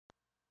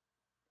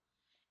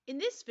In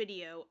this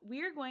video,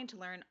 we are going to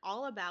learn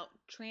all about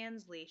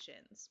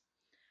translations.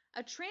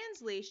 A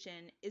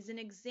translation is an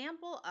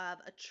example of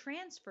a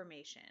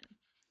transformation.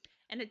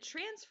 And a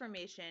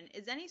transformation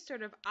is any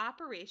sort of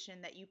operation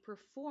that you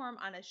perform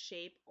on a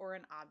shape or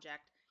an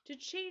object to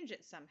change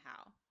it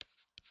somehow.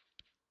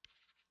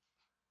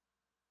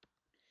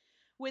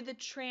 With a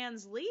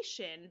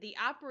translation, the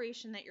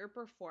operation that you're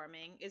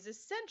performing is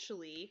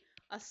essentially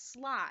a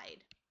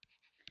slide.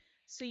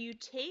 So you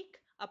take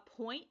a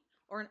point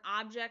or an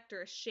object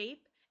or a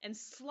shape and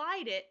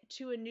slide it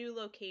to a new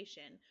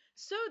location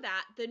so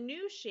that the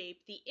new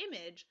shape, the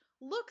image,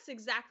 looks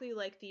exactly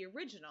like the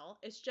original.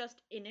 It's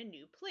just in a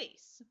new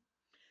place.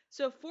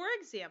 So for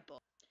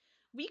example,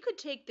 we could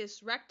take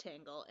this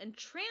rectangle and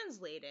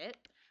translate it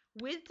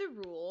with the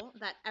rule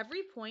that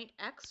every point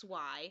x,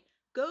 y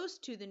goes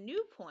to the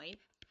new point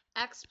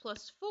x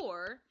plus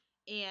 4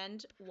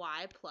 and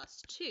y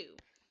plus 2.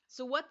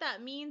 So what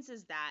that means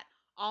is that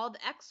all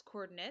the x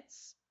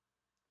coordinates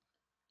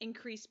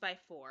increase by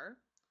 4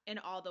 and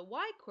all the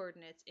y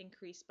coordinates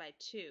increase by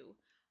 2.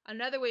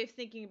 Another way of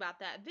thinking about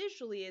that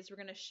visually is we're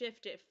going to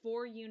shift it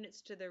 4 units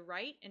to the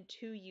right and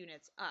 2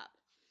 units up.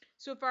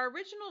 So if our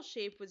original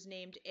shape was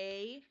named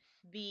A,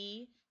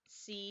 B,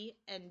 C,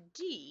 and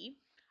D,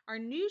 our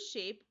new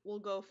shape will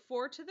go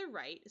 4 to the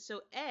right.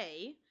 So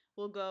A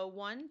will go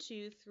 1,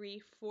 2,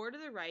 3, 4 to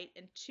the right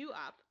and 2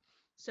 up.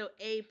 So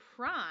A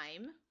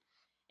prime,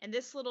 and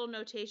this little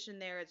notation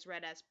there is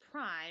read as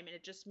prime, and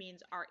it just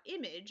means our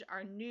image,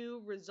 our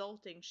new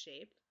resulting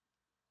shape,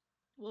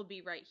 will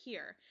be right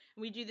here.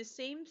 And we do the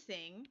same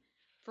thing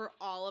for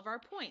all of our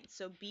points.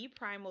 So B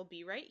prime will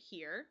be right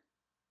here.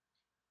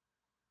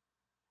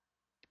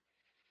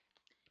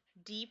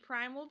 D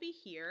prime will be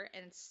here,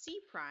 and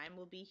C prime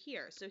will be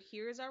here. So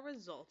here's our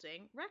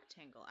resulting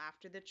rectangle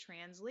after the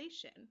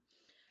translation.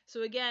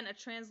 So again, a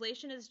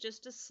translation is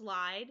just a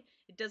slide.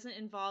 It doesn't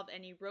involve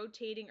any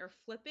rotating or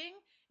flipping.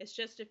 It's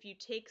just if you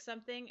take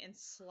something and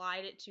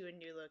slide it to a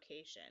new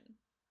location.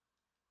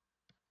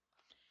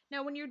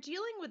 Now, when you're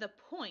dealing with a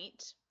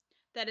point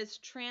that is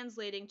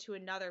translating to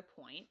another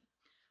point,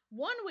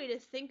 one way to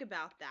think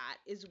about that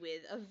is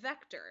with a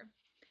vector.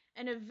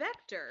 And a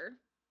vector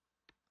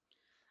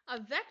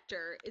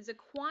is a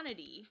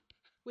quantity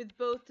with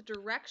both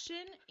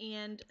direction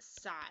and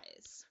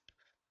size.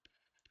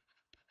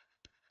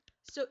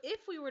 So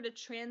if we were to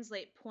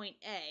translate point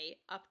A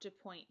up to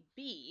point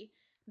B,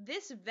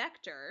 this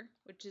vector,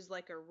 which is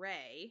like a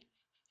ray,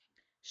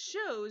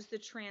 shows the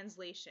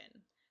translation.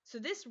 So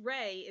this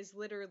ray is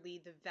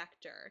literally the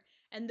vector.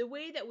 And the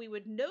way that we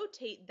would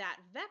notate that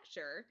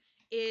vector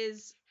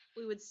is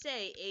we would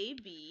say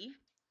AB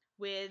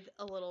with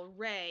a little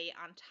ray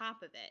on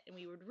top of it. And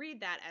we would read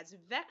that as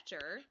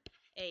vector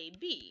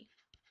AB.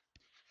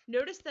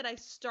 Notice that I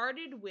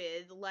started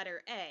with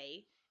letter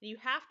A. You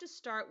have to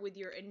start with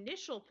your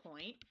initial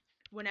point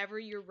whenever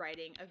you're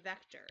writing a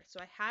vector.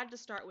 So I had to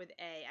start with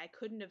A. I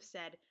couldn't have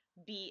said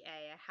BA.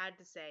 I had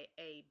to say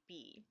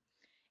AB.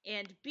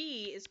 And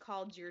B is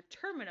called your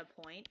terminal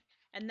point,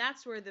 and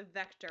that's where the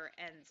vector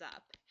ends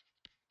up.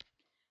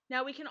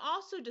 Now we can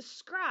also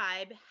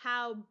describe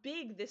how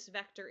big this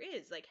vector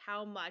is, like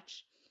how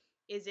much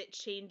is it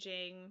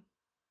changing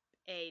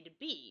A to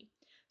B.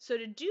 So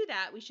to do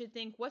that, we should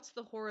think what's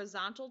the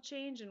horizontal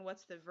change and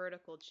what's the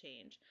vertical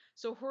change.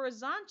 So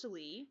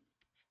horizontally,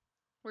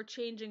 we're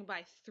changing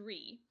by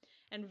 3,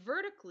 and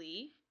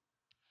vertically,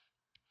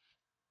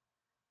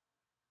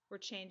 we're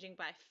changing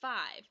by 5.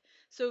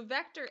 So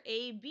vector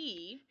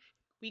AB,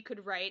 we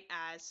could write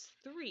as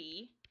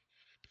 3,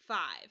 5.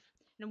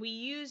 And we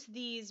use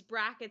these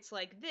brackets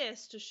like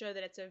this to show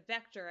that it's a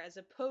vector as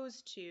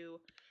opposed to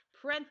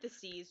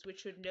parentheses,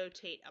 which would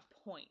notate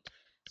a point.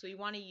 So we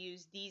want to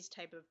use these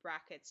type of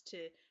brackets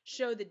to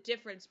show the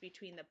difference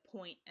between the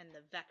point and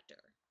the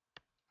vector.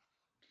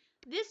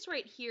 This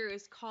right here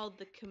is called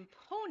the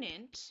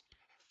component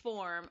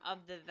form of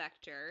the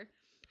vector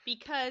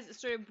because it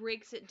sort of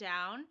breaks it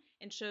down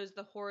and shows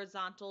the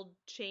horizontal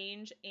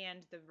change and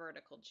the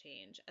vertical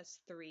change as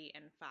 3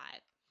 and 5.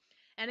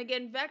 And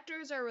again,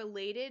 vectors are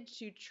related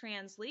to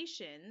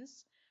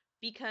translations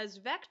because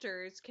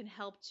vectors can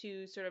help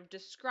to sort of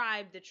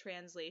describe the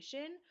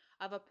translation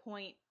of a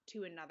point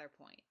to another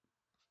point.